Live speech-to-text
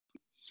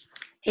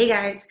Hey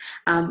guys,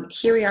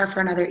 here we are for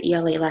another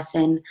ELA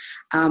lesson.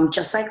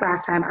 Just like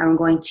last time, I'm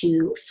going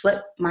to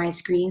flip my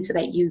screen so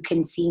that you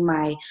can see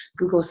my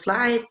Google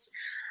Slides.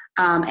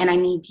 And I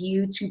need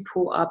you to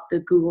pull up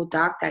the Google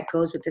Doc that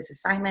goes with this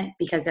assignment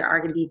because there are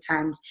going to be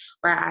times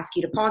where I ask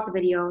you to pause the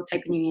video,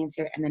 type in your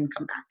answer, and then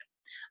come back.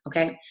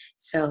 Okay,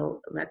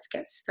 so let's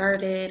get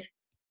started.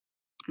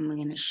 I'm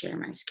going to share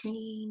my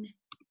screen.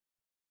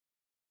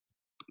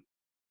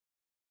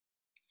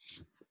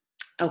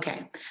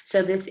 Okay,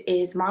 so this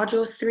is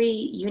Module 3,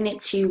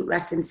 Unit 2,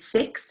 Lesson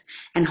 6,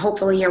 and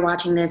hopefully you're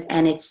watching this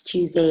and it's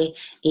Tuesday,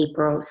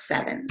 April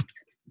 7th.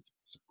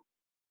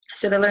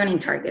 So the learning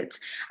targets.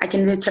 I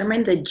can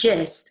determine the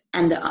gist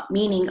and the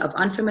meaning of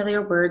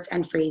unfamiliar words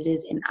and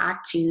phrases in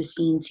Act 2,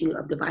 Scene 2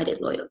 of Divided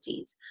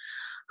Loyalties.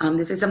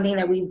 This is something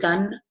that we've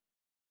done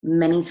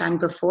many times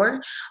before.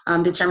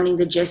 Determining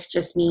the gist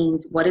just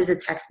means what is the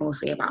text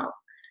mostly about?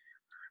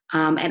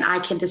 And I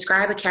can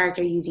describe a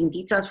character using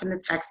details from the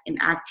text in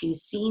Act 2,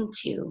 Scene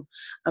 2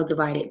 of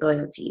Divided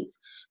Loyalties.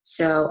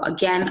 So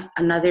again,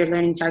 another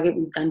learning target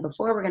we've done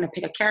before. We're going to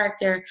pick a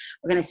character.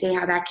 We're going to say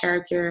how that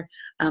character,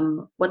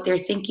 what they're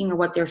thinking or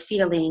what they're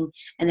feeling,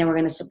 and then we're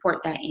going to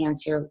support that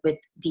answer with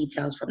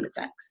details from the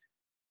text.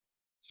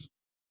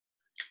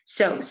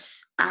 So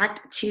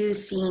Act 2,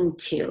 Scene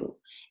 2.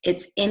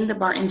 It's in the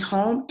Bartons'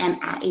 home and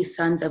at a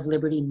Sons of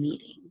Liberty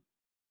meeting.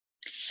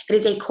 It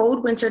is a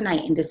cold winter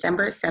night in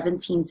December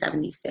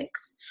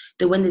 1776.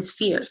 The wind is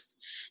fierce,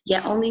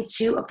 yet only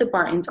two of the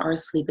Bartons are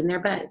asleep in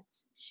their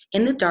beds.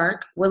 In the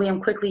dark,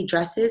 William quickly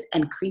dresses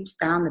and creeps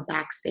down the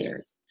back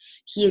stairs.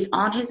 He is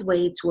on his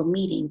way to a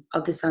meeting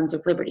of the Sons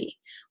of Liberty,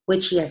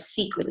 which he has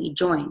secretly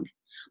joined.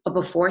 But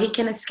before he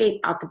can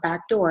escape out the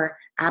back door,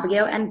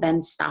 Abigail and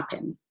Ben stop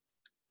him.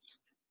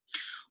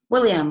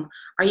 "William,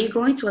 are you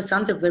going to a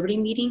Sons of Liberty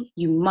meeting?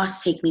 You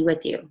must take me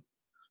with you."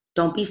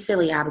 "Don't be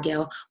silly,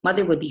 Abigail.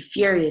 Mother would be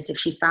furious if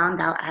she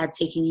found out I had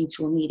taken you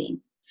to a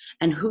meeting.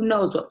 And who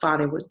knows what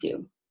Father would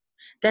do."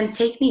 "Then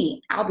take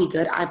me. I'll be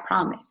good, I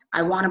promise.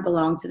 I want to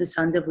belong to the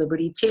Sons of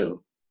Liberty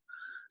too."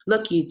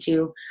 "Look, you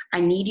two,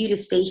 I need you to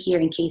stay here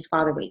in case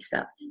Father wakes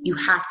up. You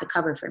have to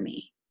cover for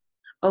me."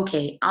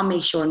 "Okay, I'll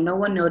make sure no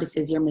one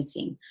notices you're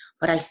missing,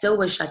 but I still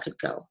wish I could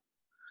go."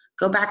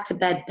 "Go back to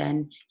bed,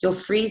 Ben. You'll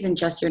freeze in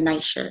just your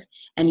nightshirt,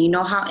 and you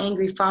know how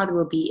angry Father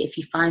will be if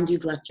he finds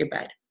you've left your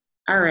bed."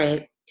 "All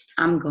right.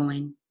 I'm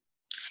going."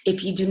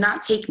 "If you do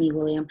not take me,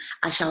 William,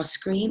 I shall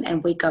scream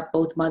and wake up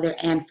both Mother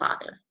and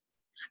Father."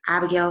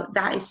 "Abigail,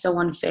 that is so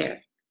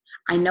unfair."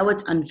 "I know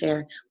it's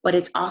unfair, but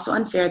it's also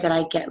unfair that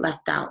I get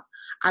left out.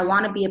 I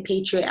want to be a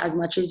patriot as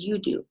much as you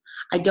do.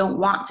 I don't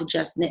want to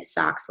just knit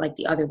socks like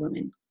the other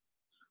women."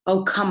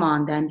 "Oh, come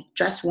on then.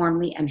 Dress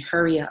warmly and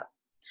hurry up.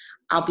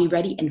 I'll be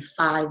ready in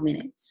 5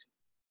 minutes."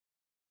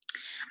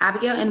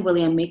 Abigail and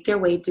William make their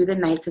way through the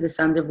night to the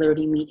Sons of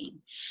Liberty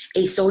meeting.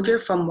 A soldier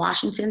from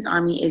Washington's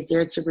army is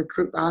there to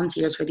recruit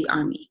volunteers for the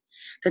army.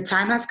 The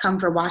time has come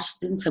for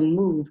Washington to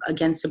move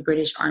against the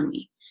British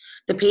army.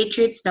 The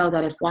Patriots know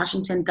that if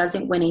Washington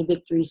doesn't win a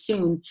victory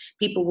soon,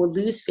 people will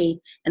lose faith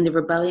and the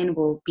rebellion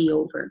will be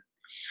over.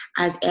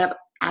 As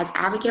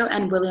Abigail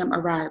and William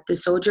arrive, the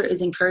soldier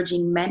is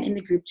encouraging men in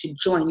the group to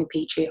join the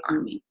Patriot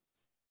army.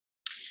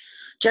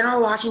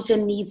 "General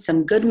Washington needs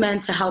some good men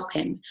to help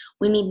him.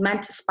 We need men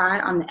to spy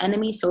on the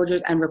enemy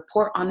soldiers and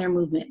report on their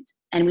movements.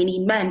 And we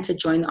need men to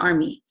join the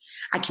army.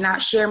 I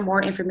cannot share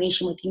more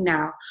information with you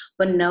now,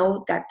 but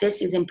know that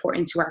this is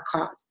important to our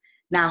cause.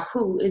 Now,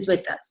 who is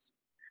with us?"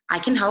 "I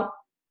can help."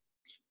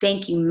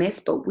 "Thank you, miss,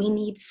 but we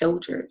need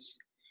soldiers."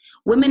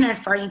 "Women are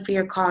fighting for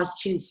your cause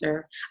too,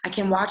 sir. I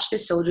can watch the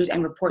soldiers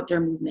and report their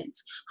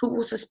movements. Who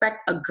will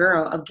suspect a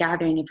girl of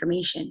gathering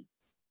information?"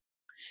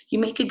 "You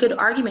make a good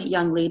argument,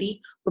 young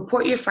lady.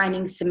 Report your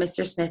findings to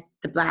Mr. Smith,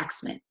 the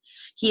blacksmith.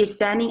 He is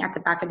standing at the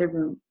back of the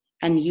room.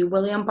 And you,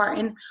 William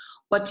Barton,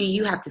 what do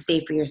you have to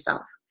say for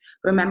yourself?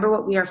 Remember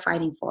what we are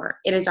fighting for.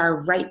 It is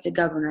our right to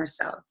govern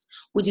ourselves.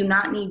 We do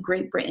not need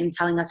Great Britain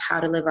telling us how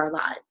to live our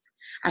lives.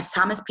 As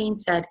Thomas Paine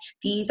said,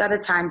 these are the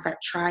times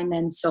that try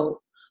men's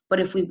soul. But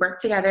if we work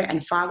together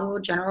and follow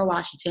General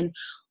Washington,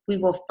 we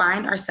will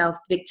find ourselves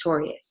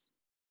victorious.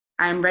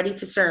 I am ready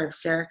to serve,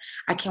 sir.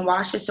 I can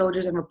watch the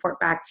soldiers and report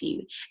back to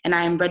you, and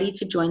I am ready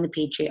to join the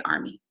Patriot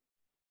Army."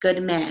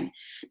 "Good man.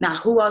 Now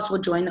who else will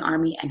join the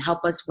army and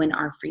help us win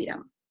our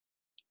freedom?"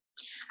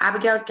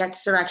 Abigail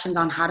gets directions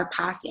on how to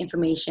pass the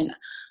information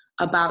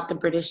about the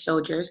British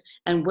soldiers,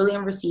 and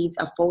William receives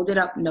a folded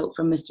up note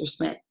from Mr.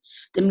 Smith.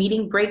 The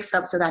meeting breaks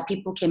up so that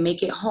people can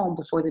make it home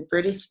before the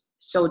British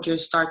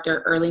soldiers start their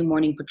early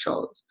morning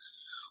patrols.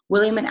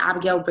 William and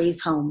Abigail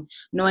race home,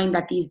 knowing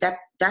that these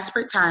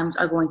desperate times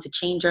are going to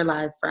change their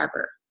lives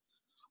forever.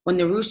 When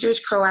the roosters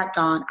crow at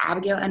dawn,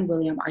 Abigail and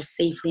William are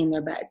safely in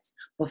their beds,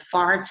 but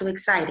far too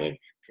excited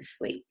to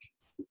sleep.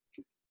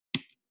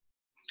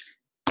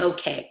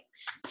 Okay,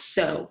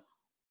 so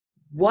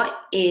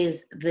what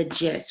is the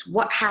gist?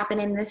 What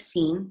happened in this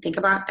scene? Think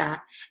about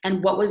that.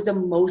 And what was the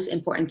most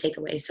important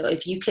takeaway? So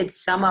if you could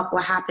sum up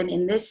what happened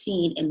in this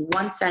scene in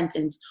one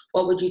sentence,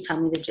 what would you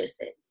tell me the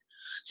gist is?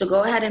 So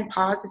go ahead and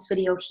pause this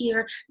video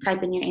here,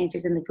 type in your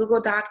answers in the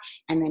Google Doc,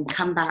 and then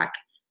come back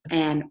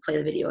and play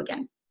the video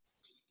again.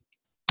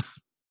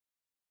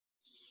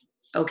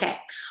 Okay,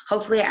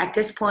 hopefully at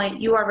this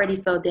point you already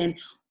filled in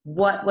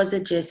what was the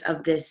gist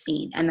of this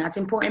scene, and that's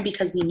important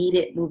because we need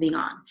it moving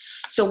on.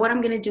 So what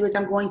I'm going to do is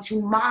I'm going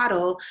to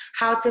model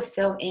how to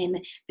fill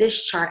in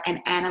this chart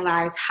and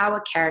analyze how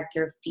a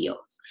character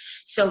feels.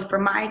 So for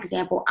my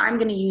example, I'm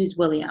going to use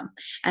William,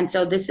 and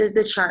so this is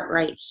the chart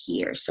right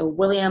here. So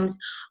William's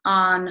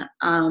on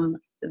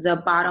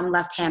the bottom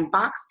left hand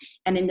box,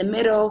 and in the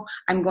middle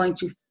I'm going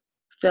to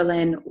fill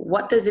in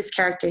what does this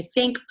character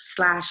think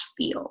 /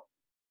 feel.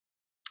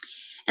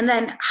 And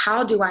then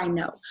how do I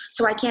know?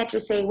 So I can't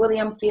just say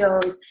William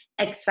feels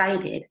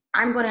excited.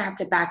 I'm going to have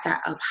to back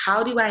that up.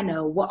 How do I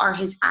know? What are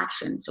his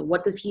actions? So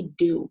what does he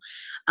do?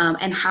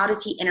 And how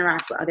does he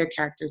interact with other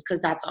characters?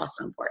 Because that's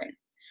also important.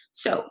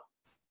 So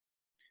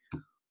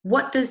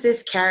what does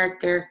this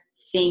character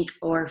think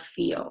or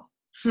feel?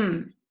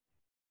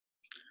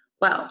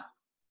 Well,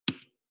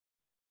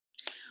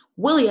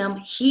 William,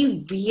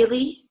 he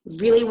really,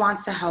 really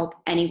wants to help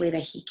any way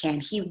that he can.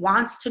 He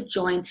wants to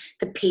join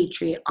the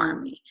Patriot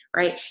Army,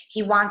 right?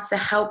 He wants to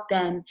help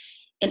them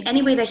in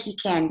any way that he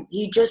can.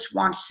 He just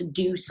wants to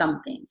do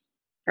something,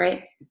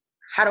 right?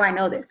 How do I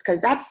know this?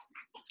 Because that's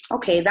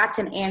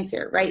an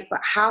answer, right?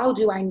 But how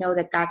do I know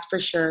that that's for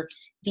sure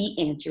the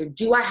answer?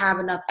 Do I have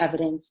enough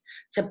evidence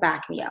to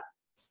back me up?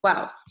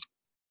 Well,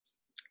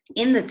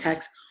 in the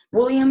text,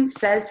 William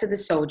says to the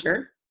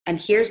soldier, and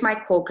here's my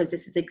quote because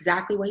this is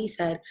exactly what he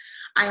said,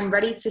 "I am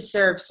ready to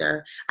serve,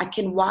 sir. I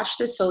can watch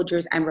the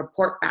soldiers and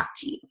report back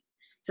to you."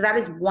 So that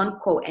is one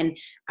quote. And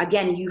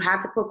again, you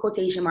have to put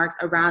quotation marks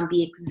around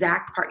the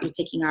exact part you're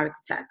taking out of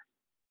the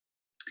text.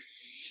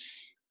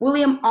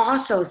 William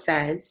also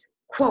says,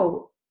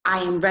 quote, "I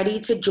am ready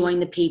to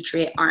join the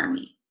Patriot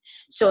Army."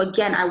 So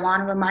again, I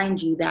want to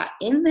remind you that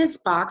in this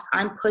box,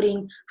 I'm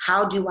putting,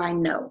 how do I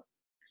know?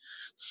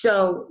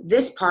 So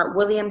this part,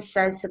 William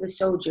says to the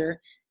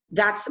soldier,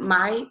 that's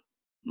my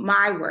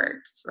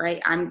words, right?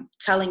 I'm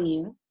telling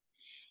you.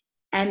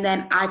 And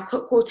then I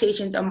put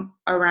quotations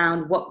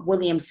around what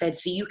William said.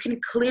 So you can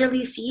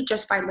clearly see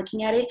just by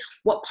looking at it,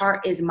 what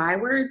part is my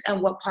words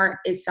and what part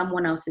is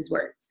someone else's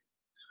words.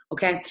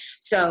 Okay.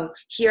 So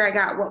here I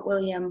got what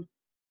William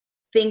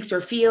thinks or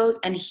feels,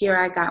 and here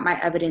I got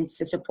my evidence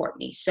to support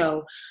me.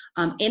 So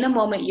in a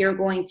moment, you're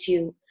going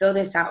to fill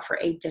this out for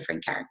a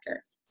different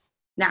character.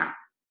 Now,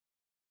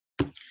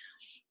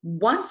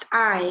 once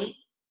I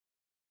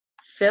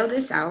fill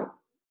this out,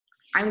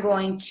 I'm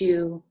going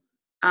to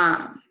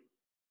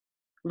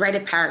write a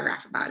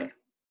paragraph about it,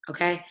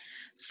 okay?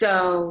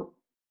 So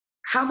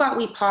how about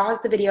we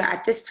pause the video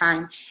at this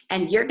time,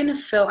 and you're gonna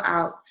fill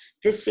out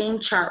the same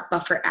chart,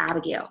 but for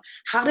Abigail.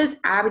 How does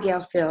Abigail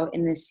feel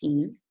in this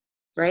scene,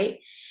 right?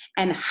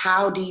 And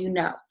how do you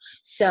know?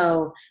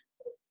 So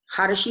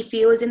how does she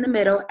feel is in the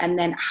middle, and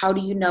then how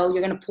do you know?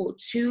 You're gonna pull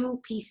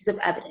two pieces of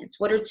evidence.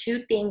 What are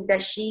two things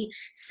that she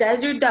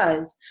says or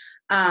does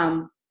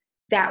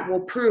that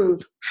will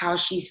prove how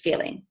she's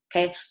feeling,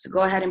 okay? So go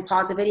ahead and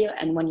pause the video,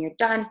 and when you're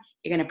done,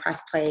 you're gonna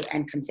press play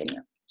and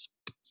continue.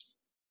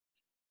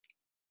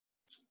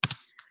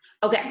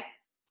 Okay,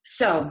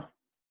 so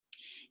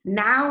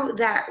now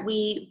that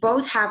we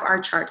both have our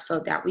charts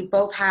filled out, we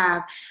both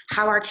have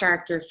how our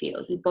character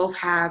feels, we both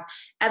have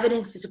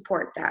evidence to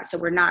support that. So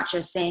we're not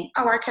just saying,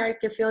 oh, our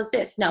character feels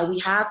this. No, we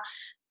have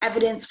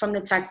evidence from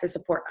the text to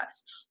support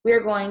us.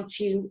 We're going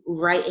to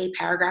write a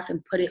paragraph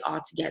and put it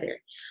all together.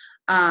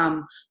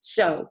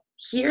 So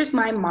here's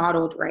my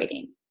modeled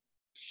writing.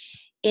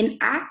 In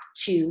Act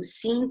 2,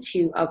 Scene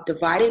 2 of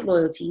Divided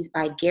Loyalties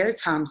by Gare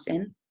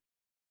Thompson,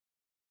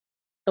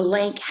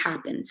 blank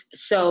happens.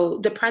 So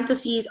the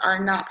parentheses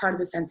are not part of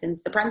the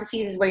sentence. The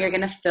parentheses is where you're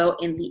going to fill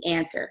in the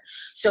answer.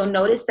 So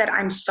notice that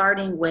I'm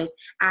starting with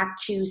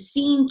Act 2,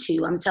 Scene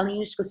 2. I'm telling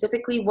you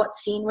specifically what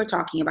scene we're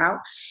talking about,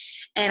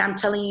 and I'm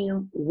telling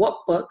you what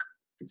book.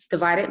 It's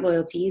Divided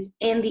Loyalties,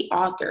 and the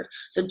author.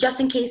 So just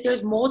in case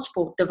there's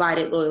multiple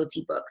Divided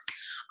Loyalty books,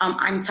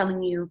 I'm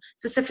telling you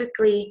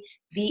specifically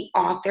the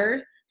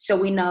author. So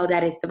we know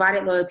that it's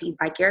Divided Loyalties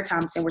by Gare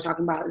Thompson. We're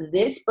talking about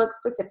this book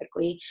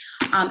specifically.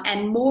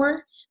 And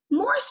more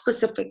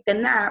specific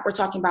than that, we're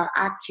talking about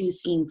Act 2,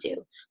 Scene 2.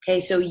 Okay,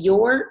 so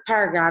your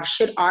paragraph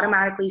should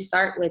automatically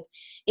start with,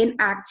 in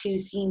Act 2,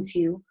 Scene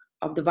 2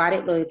 of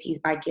Divided Loyalties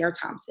by Gare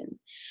Thompson.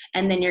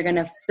 And then you're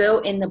gonna fill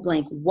in the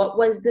blank. What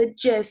was the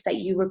gist that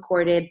you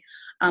recorded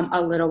a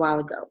little while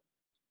ago?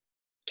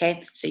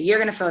 Okay, so you're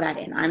gonna fill that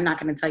in. I'm not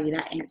gonna tell you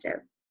that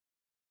answer.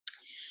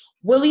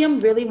 William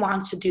really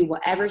wants to do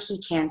whatever he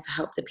can to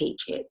help the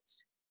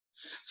Patriots.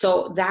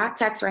 So that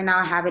text right now,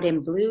 I have it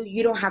in blue.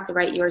 You don't have to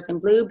write yours in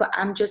blue, but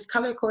I'm just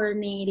color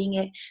coordinating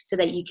it so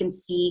that you can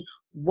see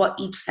what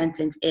each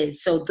sentence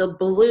is. So the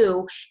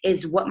blue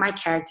is what my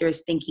character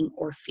is thinking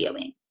or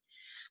feeling.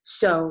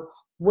 So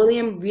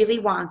William really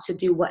wants to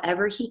do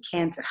whatever he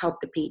can to help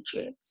the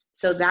Patriots.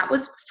 So that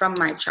was from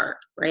my chart,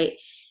 right?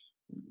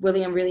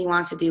 William really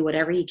wants to do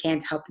whatever he can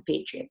to help the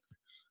Patriots.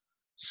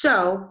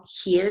 So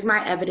here's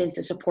my evidence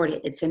to support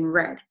it. It's in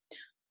red.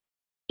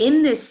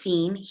 In this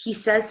scene, he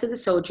says to the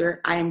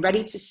soldier, "I am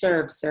ready to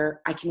serve, sir.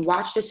 I can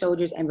watch the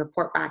soldiers and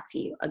report back to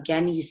you."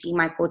 Again, you see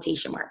my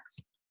quotation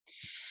marks.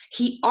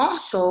 He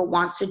also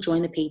wants to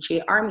join the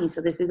Patriot Army. So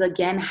this is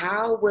again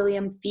how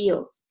William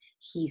feels.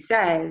 He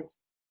says,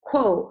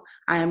 quote,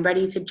 "I am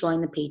ready to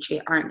join the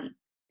Patriot Army."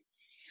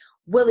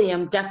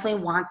 William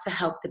definitely wants to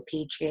help the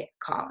Patriot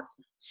cause.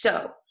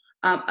 So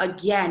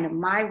again,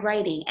 my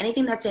writing,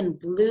 anything that's in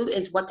blue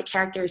is what the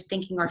character is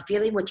thinking or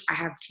feeling, which I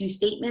have two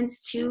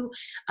statements, two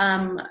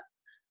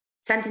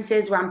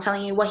sentences where I'm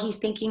telling you what he's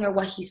thinking or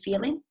what he's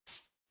feeling.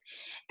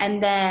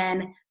 And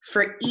then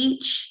for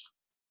each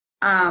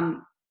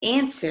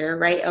answer,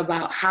 right,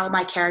 about how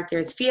my character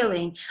is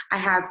feeling, I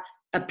have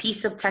a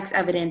piece of text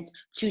evidence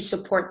to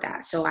support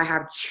that. So I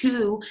have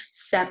two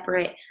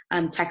separate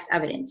text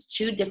evidence,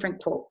 two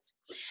different quotes.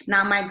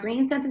 Now, my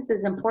green sentence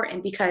is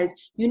important because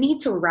you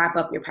need to wrap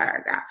up your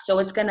paragraph. So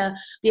it's going to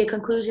be a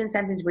conclusion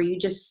sentence where you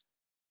just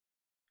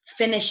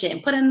finish it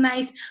and put a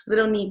nice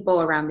little neat bow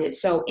around it.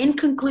 So in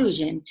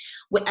conclusion,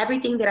 with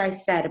everything that I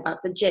said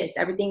about the gist,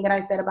 everything that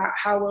I said about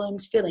how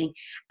William's feeling,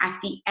 at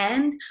the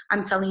end,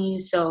 I'm telling you,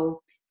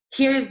 so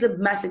here's the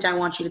message I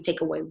want you to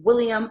take away.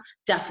 William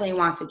definitely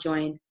wants to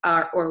join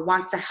or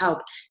wants to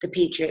help the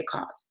Patriot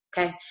cause,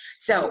 okay?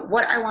 So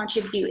what I want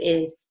you to do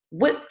is,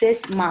 with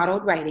this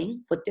modeled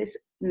writing, with this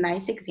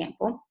nice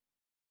example,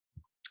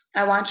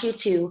 I want you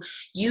to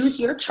use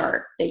your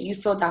chart that you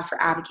filled out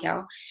for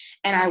Abigail,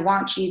 and I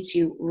want you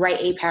to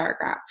write a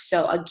paragraph.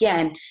 So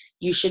again,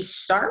 you should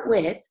start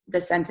with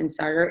the sentence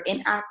starter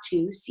in Act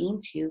 2, Scene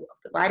 2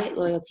 of Divided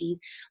Loyalties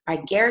by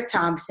Garrett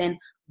Thompson,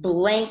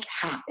 blank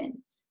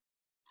happens.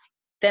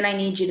 Then I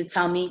need you to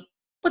tell me,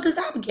 what does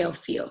Abigail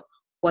feel?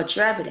 What's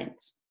your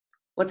evidence?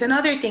 What's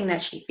another thing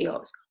that she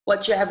feels?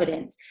 What's your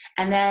evidence?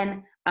 And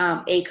then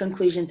a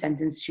conclusion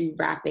sentence to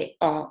wrap it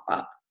all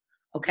up,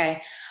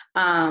 okay?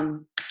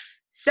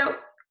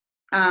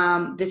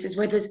 This is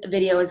where this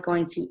video is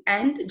going to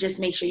end. Just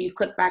make sure you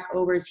click back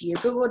over to your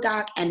Google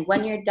Doc, and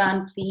when you're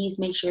done, please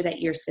make sure that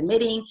you're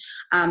submitting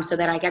so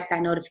that I get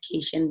that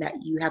notification that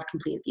you have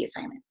completed the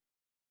assignment.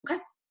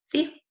 Okay,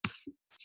 see you.